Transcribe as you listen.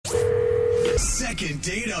Second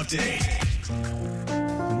date update.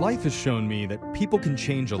 Life has shown me that people can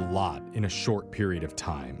change a lot in a short period of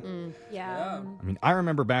time. Yeah. I mean, I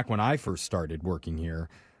remember back when I first started working here,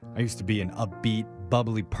 I used to be an upbeat,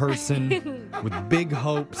 bubbly person with big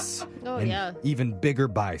hopes and even bigger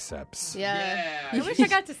biceps. Yeah. I wish I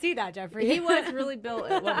got to see that, Jeffrey. He was really built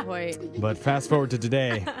at one point. But fast forward to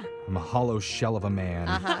today, I'm a hollow shell of a man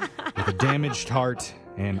with a damaged heart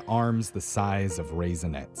and arms the size of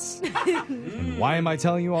raisinets. And why am I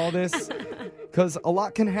telling you all this? Because a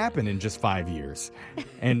lot can happen in just 5 years.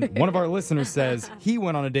 And one of our listeners says he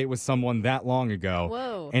went on a date with someone that long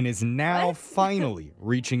ago and is now finally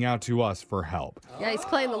reaching out to us for help. Yeah, he's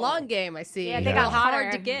playing the long game, I see. Yeah, they got hotter.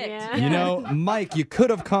 Hard to get. Yeah. You know, Mike, you could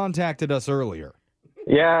have contacted us earlier.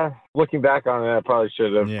 Yeah, looking back on it, I probably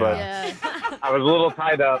should have, but Yeah. I was a little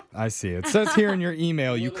tied up. I see. It says here in your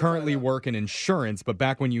email you currently work in insurance, but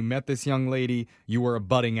back when you met this young lady, you were a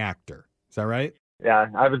budding actor. Is that right? Yeah,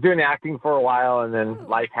 I was doing acting for a while, and then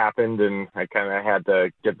life happened, and I kind of had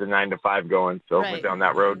to get the 9 to 5 going, so I went down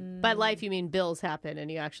that road. By life, you mean bills happen,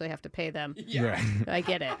 and you actually have to pay them. Yeah. I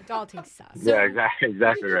get it. Adulting sucks. Yeah,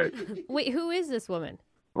 exactly right. Wait, who is this woman?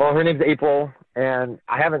 Well, her name's April, and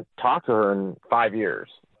I haven't talked to her in 5 years.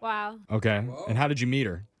 Wow. Okay. And how did you meet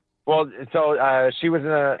her? Well, so she was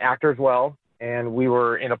an actor as well, and we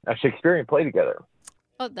were in a Shakespearean play together.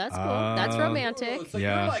 Oh, that's cool. That's romantic. Oh, so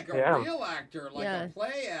Yeah. you're like a Yeah. real actor, like a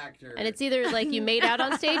play actor. And it's either like you made out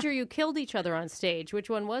on stage or you killed each other on stage. Which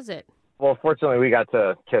one was it? Well, fortunately, we got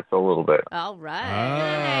to kiss a little bit. All right.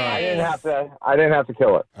 Ah. I didn't have to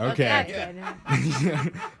kill it. Okay.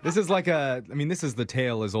 Good. This is like this is the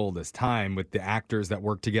tale as old as time with the actors that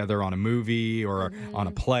work together on a movie or on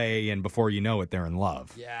a play, and before you know it, they're in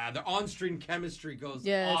love. Yeah, the on-screen chemistry goes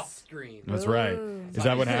Yes. off-screen. That's right. Is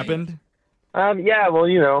that what happened? Yeah, well,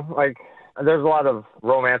 like there's a lot of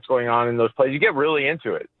romance going on in those plays. You get really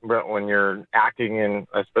into it when you're acting in,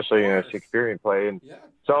 especially in a Shakespearean play. And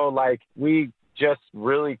so, like, we just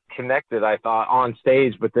really connected, I thought, on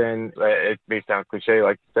stage, but then it may sound cliche,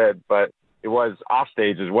 like you said, but it was off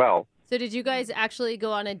stage as well. So did you guys actually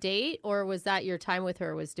go on a date, or was that your time with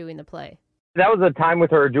her was doing the play? That was a time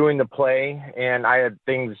with her doing the play, and I had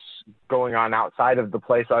things going on outside of the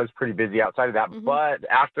play, so I was pretty busy outside of that. But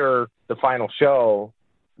after the final show,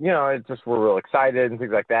 it just we're real excited and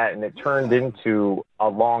things like that, and it turned into a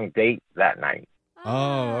long date that night.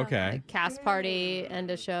 Oh, okay. Like cast party,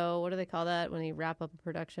 end a show. What do they call that when you wrap up a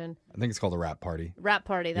production? I think it's called a rap party. Wrap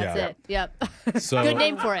party. That's Yeah. it. Yep. So Good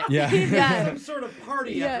name for it. Yeah. Some sort of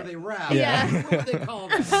party after they rap. Yeah. What would they call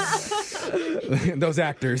that? Those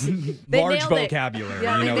actors, They large nailed it. vocabulary.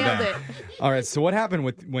 Yeah, you they know nailed that. All right. So what happened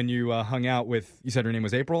when you hung out with? You said her name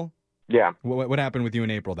was April. Yeah. What happened with you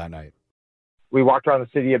and April that night? We walked around the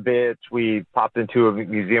city a bit. We popped into a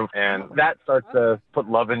museum, and that starts to put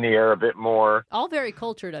love in the air a bit more. All very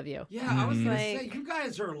cultured of you. Yeah, I was going to say, you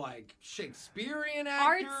guys are like Shakespearean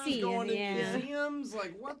actors Artsy, going to yeah. museums.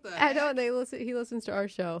 Like, what the I heck? know he listens to our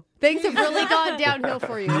show. Things have really gone downhill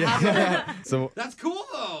for you. So That's cool,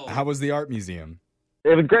 though. how was the art museum?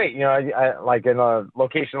 It was great. I like in a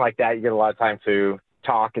location like that, you get a lot of time to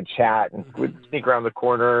talk and chat, and we'd sneak around the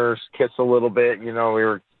corners, kiss a little bit. We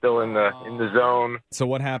were still in the zone. So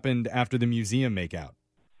what happened after the museum makeout?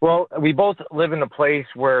 Well, we both live in a place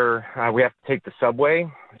where we have to take the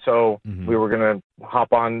subway, so we were going to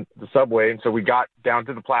hop on the subway, and so we got down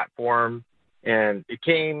to the platform, and it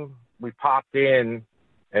came. We popped in,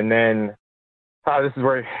 and then this is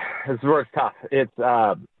where it's tough. It's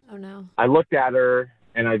Oh, no. I looked at her,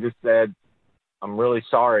 and I just said, "I'm really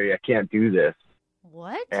sorry, I can't do this,"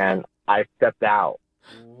 What? and I stepped out.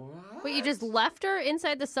 Wait, you just left her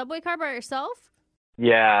inside the subway car by herself?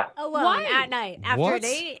 Yeah. Alone Why? at night after a What?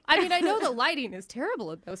 date. I mean, I know the lighting is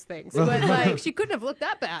terrible at those things, but she couldn't have looked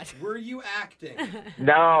that bad. Were you acting?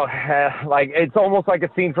 No, it's almost like a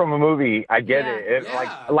scene from a movie. I get Yeah. it. Yeah.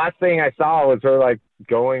 Like the last thing I saw was her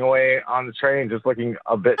going away on the train, just looking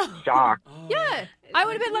a bit shocked. Yeah. I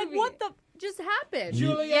would have been like, what the just happened?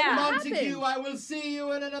 Juliet Yeah. Montague, happened? I will see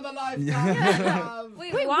you in another lifetime.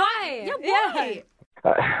 Wait, Wait, why? Yeah, Yeah. why?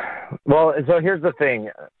 Well, so here's the thing.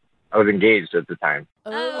 I was engaged at the time.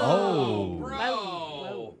 Oh.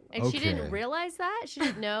 Bro. And she Okay. didn't realize that? She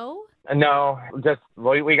didn't know? No, just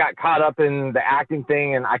we got caught up in the acting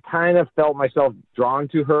thing, and I kind of felt myself drawn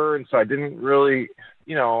to her, and so I didn't really,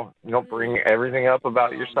 you don't bring everything up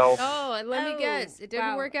about yourself. Oh, and let me Oh, guess. It didn't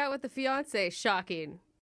wow. work out with the fiance. Shocking.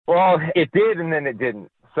 Well, it did, and then it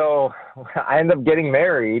didn't. So I ended up getting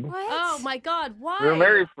married. What? Oh, my God. Why? We were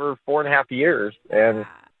married for 4.5 years, and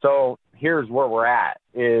so here's where we're at,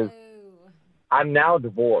 is Oh. I'm now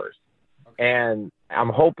divorced, and I'm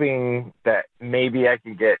hoping that maybe I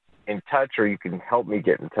can get in touch, or you can help me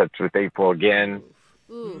get in touch with April again,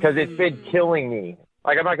 because it's been killing me.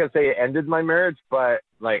 Like, I'm not going to say it ended my marriage, but,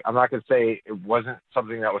 like, I'm not going to say it wasn't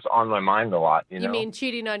something that was on my mind a lot, you know? You mean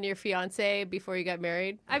cheating on your fiance before you got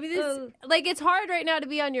married? I mean, it's hard right now to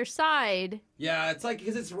be on your side. Yeah, it's like,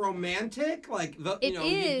 because it's romantic. Like,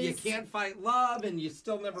 you can't fight love, and you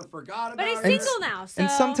still never forgot about But it. he's single now, so.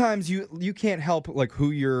 And sometimes you can't help like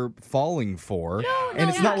who you're falling for. And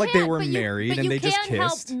it's you not like they can't, were but married but and you they just can't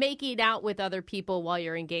help kissed. making out with other people while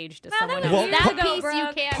you're engaged to someone that else. was years That ago, piece you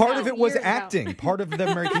Brooke. can't Part help. of it was Years ago. acting. Part of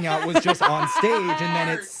them making out was just on stage, and then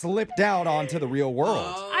it slipped out onto the real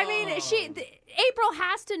world. I mean, April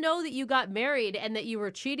has to know that you got married and that you were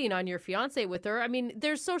cheating on your fiance with her. I mean,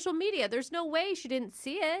 there's social media. There's no way she didn't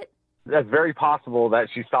see it. That's very possible that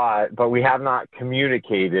she saw it, but we have not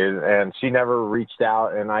communicated, and she never reached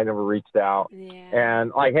out, and I never reached out. Yeah.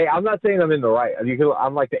 And, like, hey, I'm not saying I'm in the right.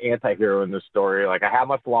 I'm like the anti-hero in this story. Like, I have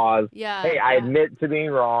my flaws. Yeah. Hey, I admit to being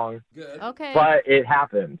wrong, Good. Okay. but it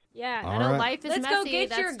happened. Yeah. I know All right. life is Let's messy. go get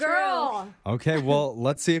That's your true. girl. Okay, well,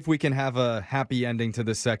 let's see if we can have a happy ending to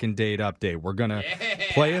the second date update. We're gonna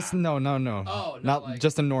play us. No. Oh, not like-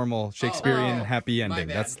 just a normal Shakespearean Oh, happy my ending.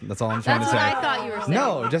 bad. That's all I'm trying That's to what say. I thought you were saying.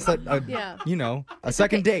 No, just Yeah. a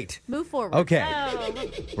second date. Move forward. Okay. Oh.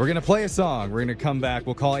 We're going to play a song. We're going to come back.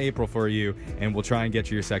 We'll call April for you, and we'll try and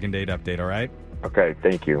get you your second date update, all right? Okay,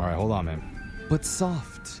 thank you. All right, hold on, man. But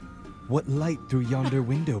soft, what light through yonder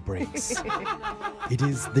window breaks? It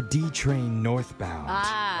is the D train northbound.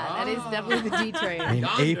 That is definitely the D train. And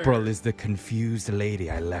Yonder. April is the confused lady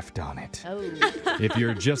I left on it. Oh. If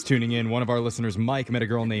you're just tuning in, one of our listeners, Mike, met a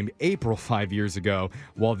girl named April 5 years ago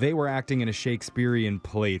while they were acting in a Shakespearean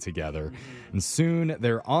play together. And soon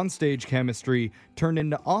their onstage chemistry turned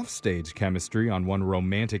into offstage chemistry on one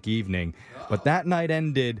romantic evening. But that night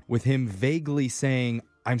ended with him vaguely saying,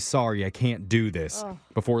 "I'm sorry, I can't do this,"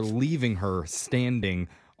 before leaving her standing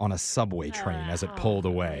on a subway train as it pulled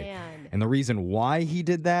away. man. And the reason why he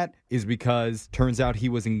did that is because turns out he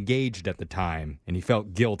was engaged at the time and he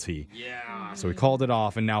felt guilty. Yeah. So he called it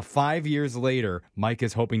off, and now 5 years later, Mike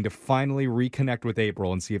is hoping to finally reconnect with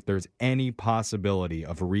April and see if there's any possibility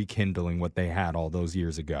of rekindling what they had all those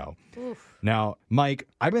years ago. Now, Mike,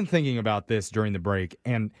 I've been thinking about this during the break,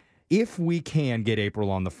 and if we can get April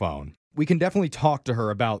on the phone, we can definitely talk to her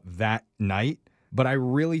about that night, but I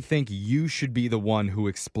really think you should be the one who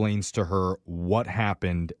explains to her what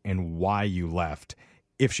happened and why you left,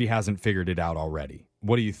 if she hasn't figured it out already.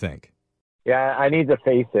 What do you think? Yeah, I need to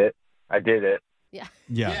face it. I did it. Yeah.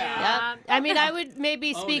 Yeah. Yep. I mean, I would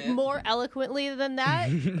maybe Own speak it. more eloquently than that,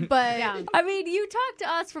 but Yeah. I mean, you talk to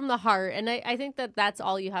us from the heart, and I think that that's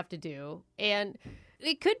all you have to do. And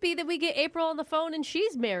it could be that we get April on the phone and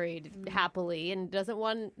she's married happily and doesn't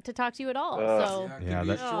want to talk to you at all. So Yeah, could Yeah, be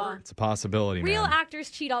that- short. It's a possibility, Real man. actors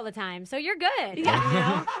cheat all the time, so you're good. You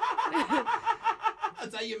know?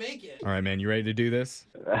 That's how you make it. All right, man, you ready to do this?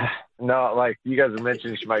 No, like, you guys are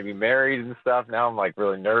mentioning she might be married and stuff. Now I'm, like,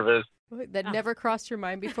 really nervous. that never crossed your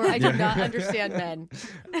mind before. I do not understand men.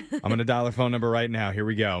 I'm going to dial her phone number right now. Here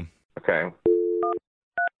we go. Okay.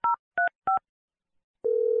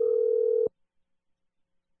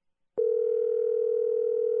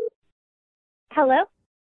 Hello,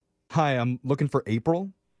 Hi, I'm looking for April.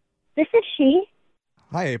 this is she.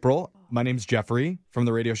 Hi, April. My name's Jeffrey from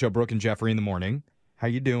the radio show Brooke and Jeffrey in the Morning. How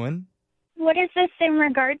you doing? What is this in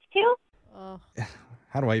regards to? Oh,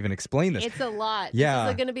 How do I even explain this? it's a lot. Yeah.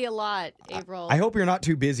 This is going to be a lot, April. I hope you're not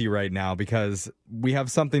too busy right now because we have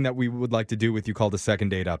something that we would like to do with you called a second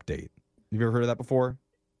date update. Have you ever heard of that before?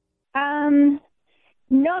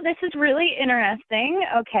 No, this is really interesting.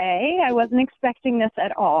 Okay, I wasn't expecting this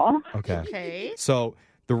at all. Okay. Okay. So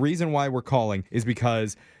the reason why we're calling is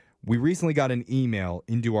because we recently got an email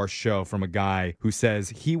into our show from a guy who says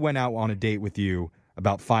he went out on a date with you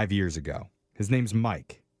about 5 years ago. His name's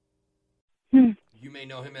Mike. You may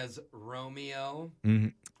know him as Romeo.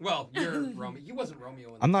 Mhm. Well, you're Romeo. He wasn't Romeo.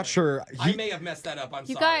 In the I'm not play. sure. I may have messed that up. I'm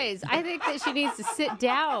You sorry. guys, I think that she needs to sit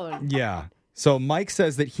down. Yeah. So Mike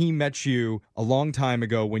says that he met you a long time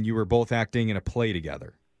ago when you were both acting in a play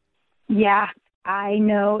together. Yeah, I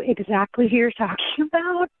know exactly who you're talking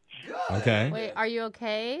about. Good. Okay. Wait, are you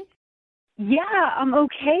okay? Yeah, I'm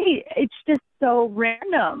okay. It's just so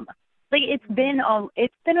random. Like it's been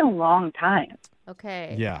a long time.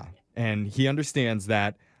 Okay. Yeah. And he understands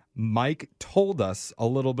that. Mike told us a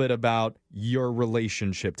little bit about your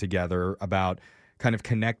relationship together, about kind of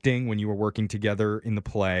connecting when you were working together in the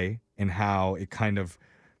play and how it kind of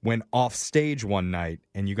went off stage one night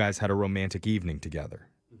and you guys had a romantic evening together.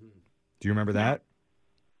 Do you remember that?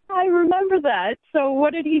 I remember that. So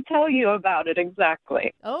what did he tell you about it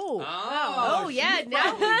exactly? Oh, yeah. she's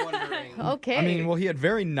Now, probably wondering. okay. I mean, well, he had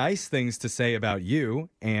very nice things to say about you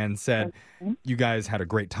and said you guys had a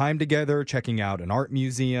great time together, checking out an art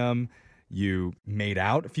museum. You made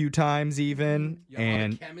out a few times even. You had a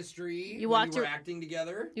lot of chemistry You when walked you were ar- acting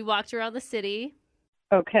together. you walked around the city.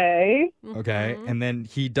 Okay. Okay. Mhm. And then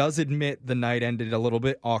he does admit the night ended a little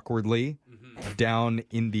bit awkwardly down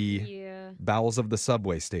in the Yeah. bowels of the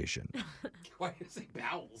subway station. Why is it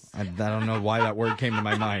bowels? I don't know why that word came to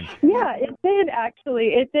my mind. Yeah, it did, actually.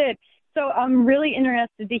 It did. So I'm really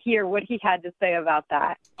interested to hear what he had to say about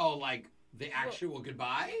that. Oh, like the actual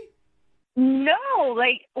goodbye? No,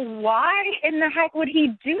 like, why in the heck would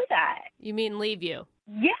he do that? You mean leave you?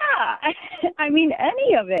 Yeah. I mean,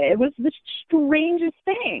 any of it. It was the strangest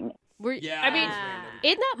thing. Yeah. I mean, it's random.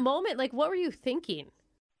 in that moment, like, what were you thinking?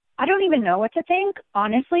 I don't even know what to think.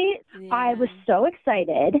 Honestly, I was so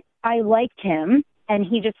excited. I liked him, and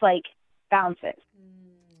he just, like, bounces.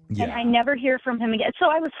 Yeah. And I never hear from him again. So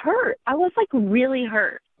I was hurt. I was, like, really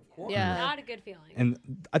hurt. Of course. Yeah. Not a good feeling. And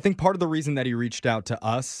I think part of the reason that he reached out to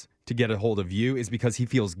us to get a hold of you is because he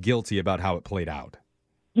feels guilty about how it played out.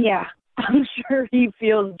 Yeah, I'm sure he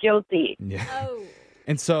feels guilty. Yeah. Oh.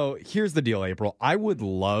 And so here's the deal, April. I would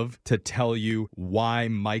love to tell you why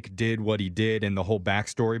Mike did what he did and the whole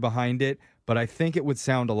backstory behind it, but I think it would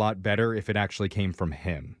sound a lot better if it actually came from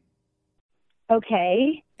him.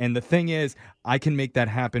 Okay. And the thing is, I can make that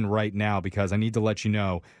happen right now because I need to let you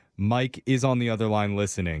know Mike is on the other line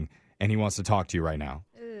listening, and he wants to talk to you right now.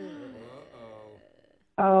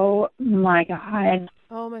 Oh, my God.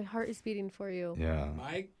 Oh, my heart is beating for you. Yeah.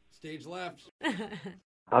 Mike, stage left.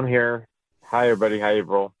 I'm here. Hi, everybody. Hi,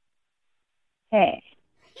 April. Hey.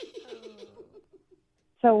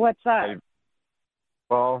 So what's up?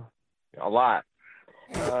 Well, a lot.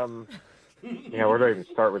 Yeah, where do I even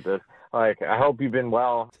start with this? Like, I hope you've been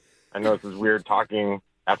well. I know this is weird talking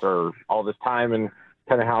after all this time and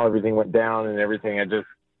kind of how everything went down and everything.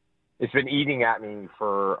 It's been eating at me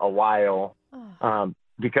for a while.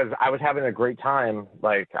 Because I was having a great time.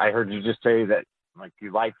 Like, I heard you just say that, like,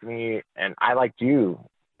 you liked me and I liked you.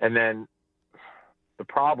 And then the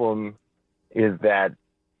problem is that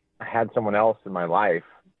I had someone else in my life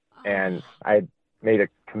and I made a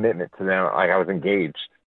commitment to them. Like, I was engaged.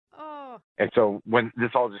 And so when this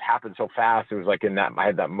all just happened so fast, it was like I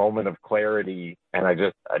had that moment of clarity and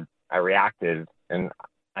I reacted. And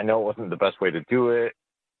I know it wasn't the best way to do it.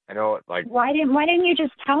 I know it, like, Why didn't you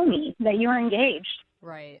just tell me that you were engaged?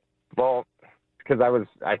 Right. well, because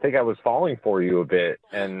I think I was falling for you a bit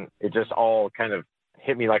and it just all kind of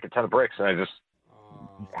hit me like a ton of bricks and I just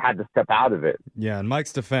had to step out of it. Yeah, in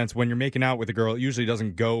Mike's defense, when you're making out with a girl, it usually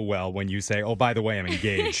doesn't go well when you say, oh, by the way, I'm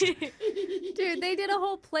engaged. Dude, they did a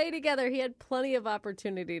whole play together. He had plenty of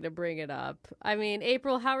opportunity to bring it up. I mean,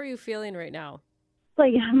 April, how are you feeling right now?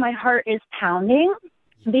 Like, my heart is pounding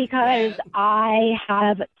because I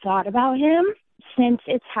have thought about him since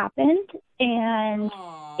it's happened, and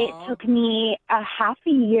it took me a half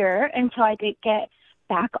a year until I could get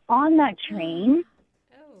back on that train,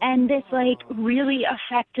 and this, like, really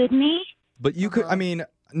affected me. But you could, I mean,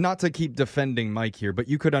 not to keep defending Mike here, but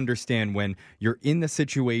you could understand when you're in the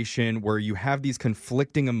situation where you have these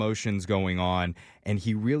conflicting emotions going on and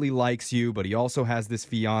he really likes you, but he also has this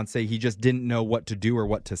fiance. He just didn't know what to do or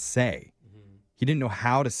what to say. He didn't know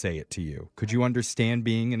how to say it to you. Could you understand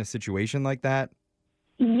being in a situation like that?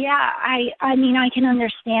 Yeah, I mean, I can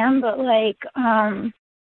understand, but, like,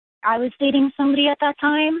 I was dating somebody at that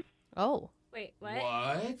time. Oh. Wait, what?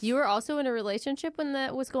 What? You were also in a relationship when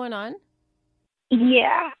that was going on?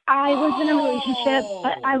 Yeah, I was in a relationship,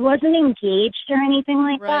 but I wasn't engaged or anything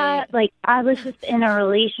like Right. that. Like, I was just in a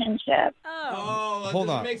relationship. Oh, Hold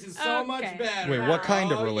this on. makes it so much Okay. better. Wait, what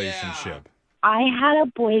kind of Oh, relationship? I had a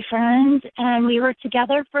boyfriend, and we were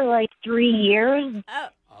together for, like, 3 years. Oh. Yeah.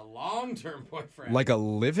 A long-term boyfriend. Like a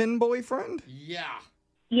live-in boyfriend? Yeah.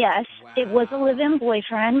 Yes, it was a live-in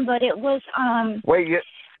boyfriend, but it was, Wait,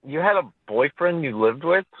 you had a boyfriend you lived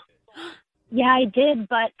with? yeah, I did,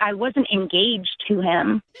 but I wasn't engaged to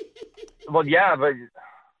him. Well, yeah, but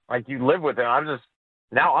like you live with him.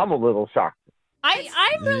 Now I'm a little shocked.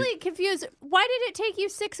 I'm really confused. Why did it take you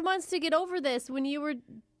 6 months to get over this when you were...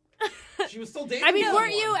 She was still dating I mean, someone.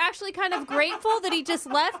 weren't you actually kind of grateful that he just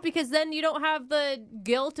left because then you don't have the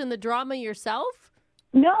guilt and the drama yourself?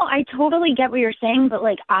 No, I totally get what you're saying, but,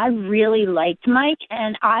 like, I really liked Mike,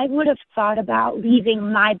 and I would have thought about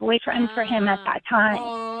leaving my boyfriend for him at that time.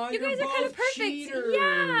 Aw, You you're guys are kind of both perfect. cheaters.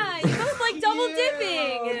 Yeah, you both like double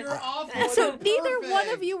dipping. You're awful. So You're neither one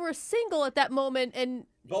perfect. of you were single at that moment, and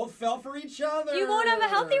both fell for each other. You won't have a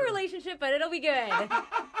healthy relationship, but it'll be good.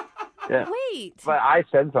 Yeah. Wait. But I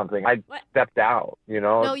said something. I stepped out,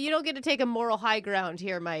 No, you don't get to take a moral high ground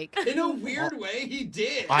here, Mike. In a weird way, he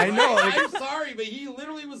did. I know. I'm sorry, but he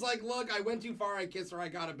literally was like, look, I went too far. I kissed her. I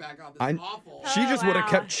got it back off. This is awful. She just would have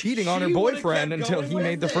kept cheating on her boyfriend until he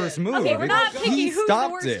made the first move. Okay, we're not picking he who's stopped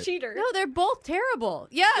the worst it. cheater. No, they're both terrible.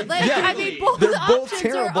 Yeah, like Yeah, I mean, both they're both options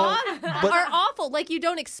terrible, are awful. Like you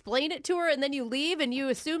don't explain it to her, and then you leave, and you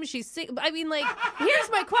assume she's single. I mean, like,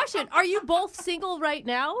 here's my question: are you both single right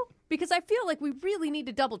now? Because I feel like we really need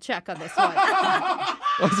to double check on this one.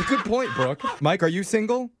 That's a good point, Brooke. Mike, are you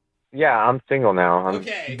single? Yeah, I'm single now.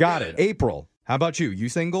 Okay. Got it. April, how about you? You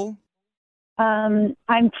single? I'm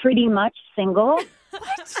pretty much single.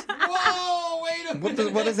 Whoa, wait a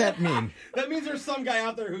minute. What does that mean? That means there's some guy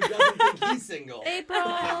out there who doesn't think he's single. April.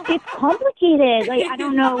 It's complicated. Like, I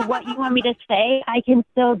don't know what you want me to say. I can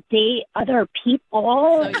still date other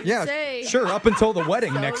people. So you Yeah, say. sure, up until the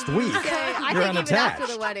wedding next You week. say. I You're think even unattached.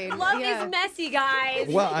 after the wedding. Love Yeah. is messy, guys.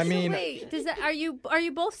 Well, I So mean, wait, are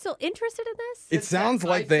you both still interested in this? it sounds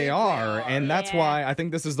like they are, and that's Yeah. why I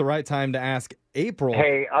think this is the right time to ask April.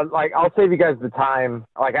 Hey, I'll save you guys the time.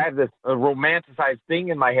 Like, I have this romanticized thing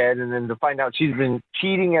in my head, and then to find out she's been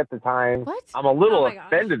cheating at the time. What? I'm a little Oh my gosh.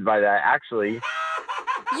 offended by that, actually.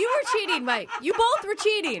 You were cheating, Mike. You both were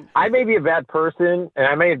cheating. I may be a bad person, and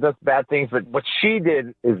I may have done bad things, but what she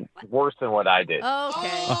did is worse than what I did. Okay.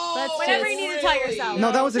 Oh, Let's Whatever just... you need to tell yourself.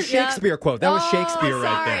 No, that was a Shakespeare quote. That was Shakespeare oh,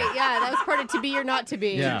 right sorry. there. Yeah, that was part of To Be or Not to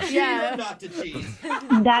Be. Yeah. Cheater not to cheat.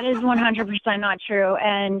 That is 100% not true.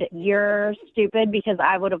 And you're stupid because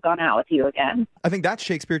I would have gone out with you again. I think that's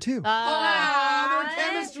Shakespeare too. Their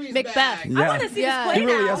chemistry's Macbeth. back. Yeah. I want to see Yeah. this play He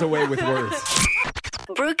really now. has a way with words.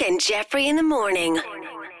 Brooke and Jeffrey in the morning.